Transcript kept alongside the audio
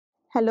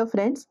Hello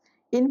friends,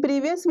 in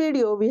previous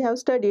video we have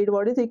studied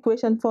what is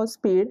equation for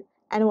speed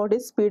and what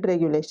is speed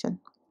regulation.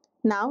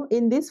 Now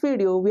in this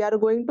video we are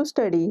going to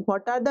study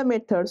what are the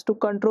methods to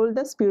control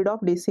the speed of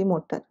DC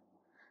motor.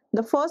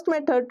 The first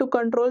method to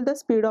control the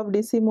speed of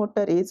DC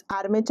motor is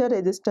armature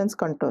resistance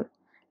control.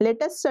 Let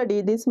us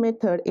study this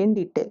method in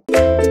detail.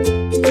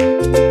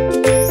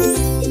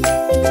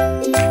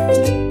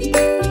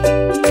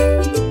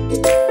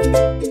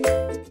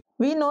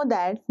 We know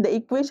that the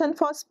equation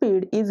for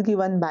speed is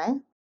given by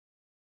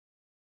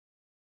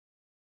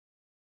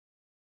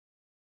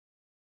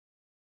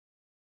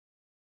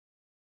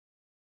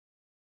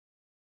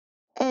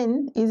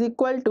N is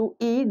equal to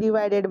E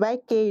divided by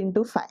K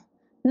into phi.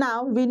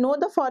 Now we know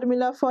the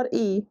formula for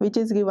E, which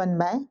is given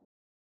by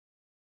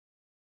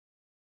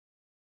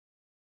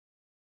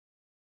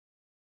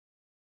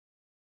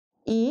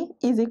E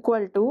is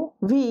equal to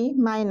V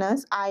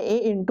minus IA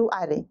into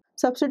RA.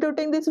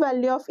 Substituting this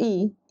value of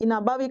E in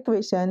above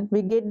equation,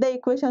 we get the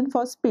equation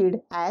for speed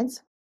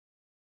as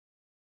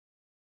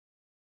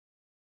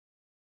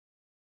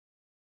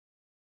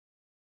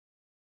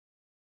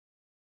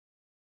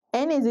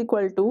N is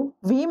equal to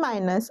V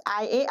minus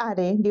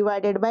IARA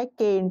divided by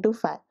K into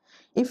phi.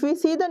 If we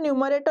see the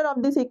numerator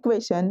of this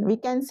equation, we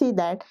can see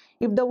that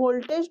if the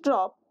voltage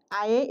drop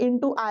IA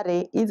into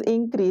RA is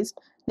increased,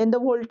 then the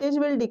voltage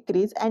will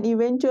decrease and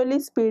eventually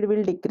speed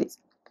will decrease.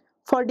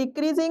 For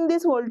decreasing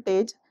this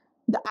voltage,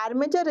 the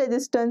armature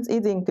resistance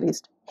is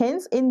increased.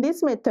 Hence, in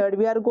this method,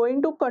 we are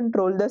going to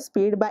control the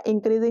speed by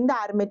increasing the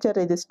armature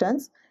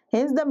resistance.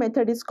 Hence, the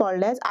method is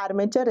called as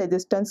armature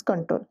resistance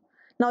control.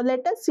 Now,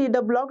 let us see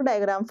the block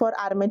diagram for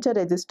armature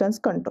resistance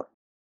control.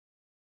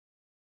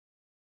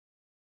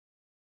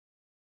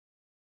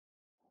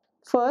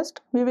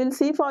 First, we will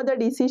see for the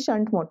DC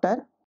shunt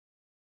motor.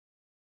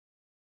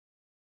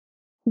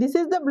 This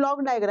is the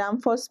block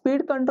diagram for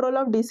speed control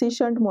of DC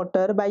shunt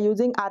motor by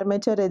using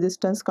armature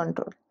resistance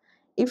control.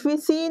 If we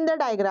see in the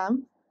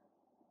diagram,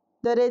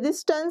 the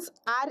resistance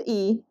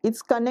Re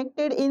is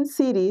connected in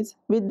series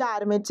with the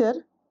armature.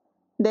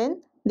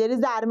 Then there is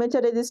the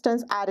armature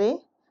resistance Ra.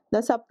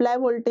 The supply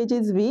voltage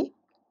is V.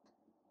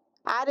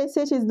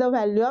 RSH is the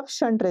value of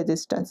shunt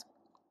resistance.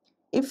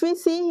 If we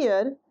see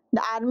here,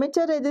 the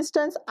armature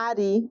resistance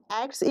Re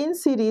acts in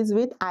series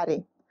with Ra.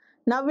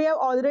 Now we have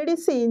already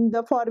seen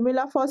the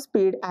formula for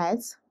speed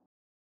as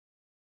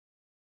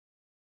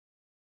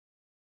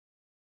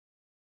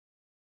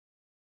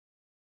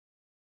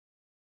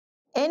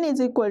N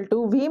is equal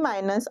to V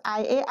minus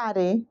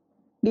IARA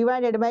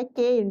divided by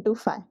K into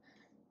phi.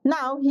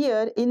 Now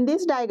here in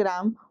this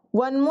diagram,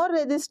 one more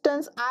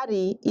resistance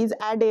Re is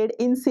added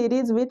in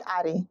series with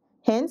Ra.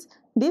 Hence,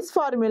 this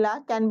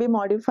formula can be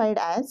modified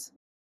as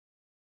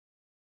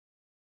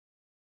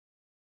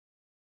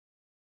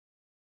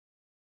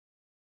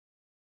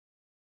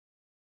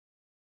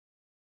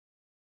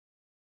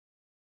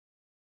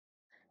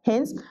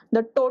Hence,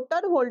 the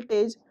total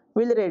voltage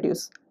will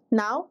reduce.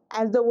 Now,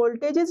 as the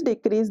voltage is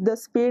decreased, the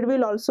speed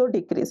will also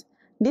decrease.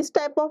 This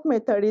type of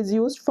method is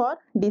used for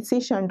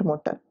DC shunt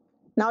motor.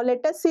 Now,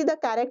 let us see the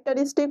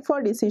characteristic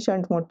for DC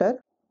shunt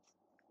motor.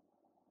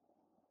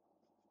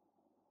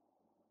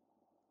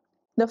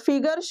 The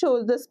figure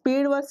shows the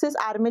speed versus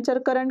armature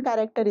current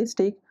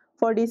characteristic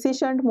for DC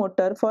shunt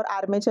motor for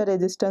armature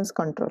resistance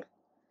control.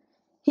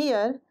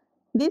 Here,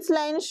 this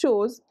line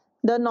shows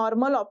the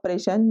normal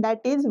operation,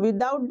 that is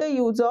without the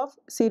use of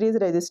series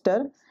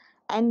resistor,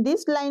 and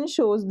this line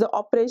shows the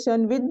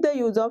operation with the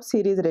use of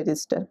series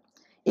resistor.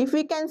 If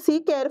we can see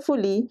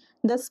carefully,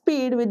 the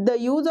speed with the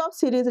use of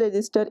series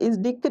resistor is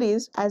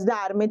decreased as the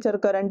armature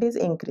current is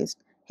increased.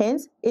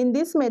 Hence, in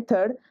this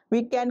method,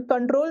 we can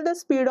control the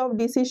speed of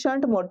DC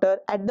shunt motor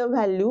at the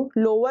value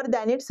lower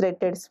than its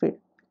rated speed.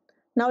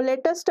 Now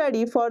let us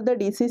study for the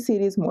DC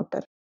series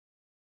motor.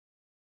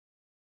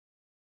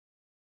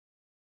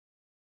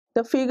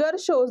 The figure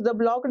shows the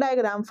block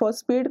diagram for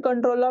speed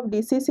control of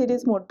DC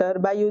series motor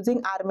by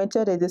using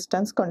armature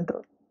resistance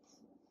control.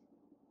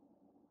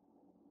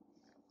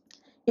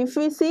 If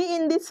we see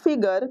in this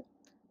figure,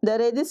 the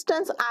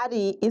resistance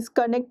Re is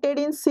connected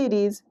in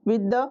series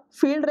with the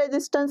field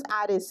resistance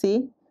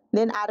RAC,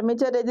 then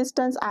armature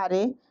resistance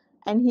Ra,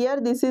 and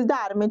here this is the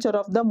armature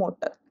of the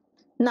motor.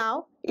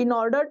 Now, in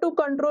order to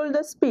control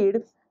the speed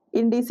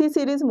in DC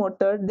series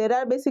motor, there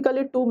are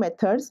basically two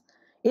methods.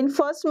 In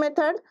first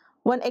method,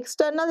 one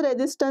external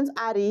resistance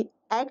Re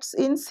acts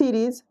in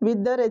series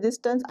with the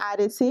resistance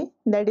RAC,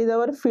 that is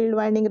our field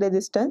winding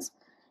resistance.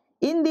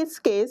 In this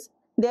case,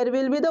 there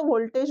will be the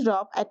voltage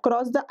drop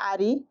across the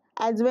Re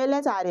as well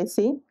as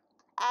RAC.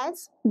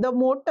 As the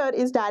motor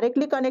is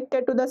directly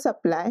connected to the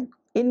supply,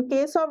 in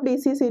case of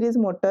DC series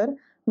motor,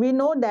 we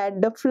know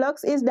that the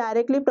flux is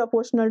directly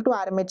proportional to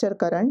armature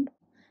current.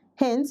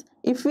 Hence,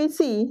 if we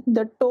see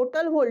the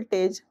total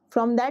voltage,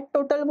 from that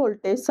total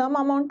voltage, some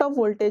amount of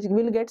voltage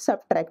will get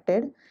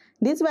subtracted.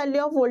 This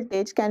value of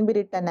voltage can be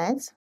written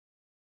as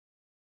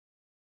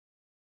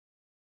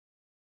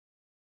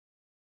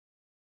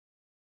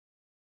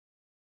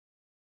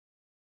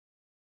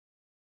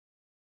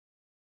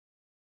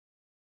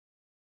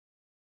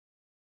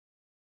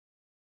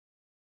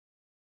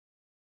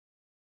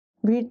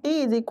Vt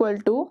is equal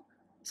to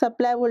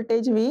supply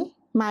voltage V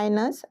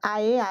minus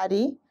Ia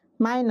Re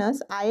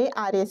minus Ia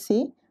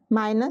Rac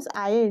minus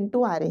Ia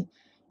into Ra.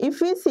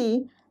 If we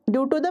see,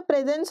 due to the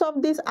presence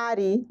of this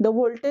Re, the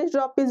voltage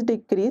drop is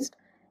decreased.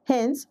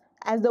 Hence,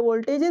 as the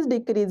voltage is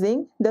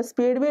decreasing, the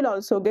speed will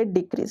also get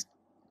decreased.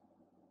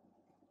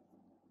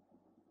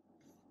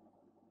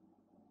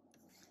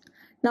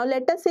 Now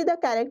let us see the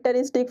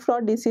characteristic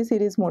for DC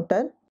series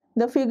motor.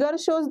 The figure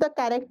shows the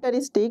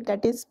characteristic,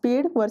 that is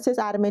speed versus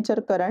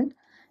armature current.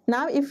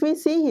 Now if we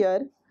see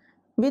here,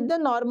 with the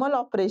normal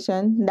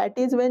operation, that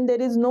is when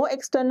there is no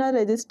external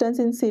resistance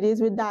in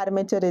series with the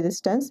armature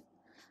resistance,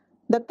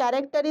 the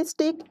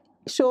characteristic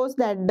shows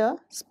that the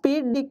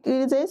speed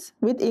decreases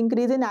with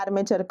increase in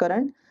armature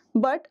current,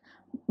 but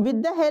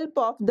with the help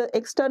of the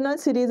external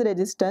series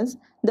resistance,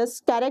 the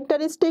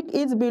characteristic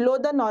is below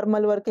the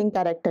normal working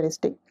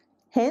characteristic.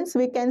 Hence,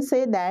 we can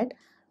say that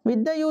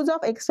with the use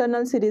of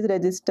external series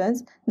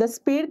resistance, the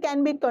speed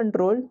can be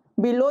controlled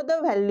below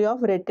the value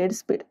of rated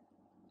speed.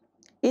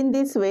 In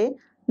this way,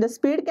 the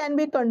speed can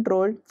be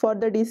controlled for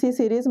the DC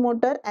series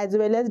motor as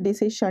well as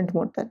DC shunt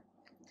motor.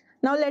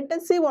 Now let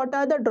us see what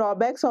are the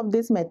drawbacks of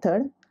this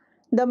method.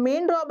 The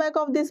main drawback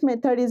of this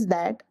method is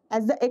that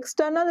as the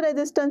external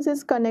resistance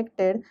is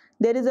connected,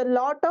 there is a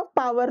lot of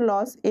power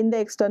loss in the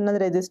external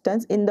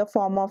resistance in the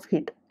form of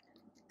heat.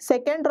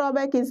 Second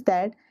drawback is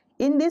that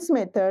in this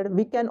method,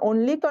 we can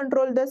only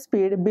control the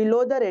speed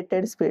below the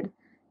rated speed.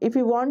 If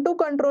we want to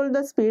control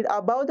the speed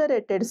above the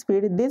rated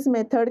speed, this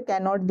method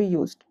cannot be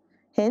used.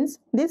 Hence,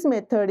 this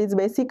method is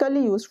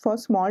basically used for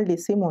small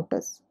DC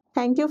motors.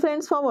 Thank you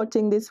friends for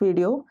watching this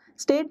video.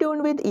 Stay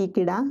tuned with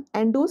Ekeeda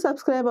and do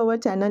subscribe our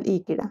channel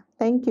Ekeeda.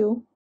 Thank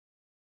you.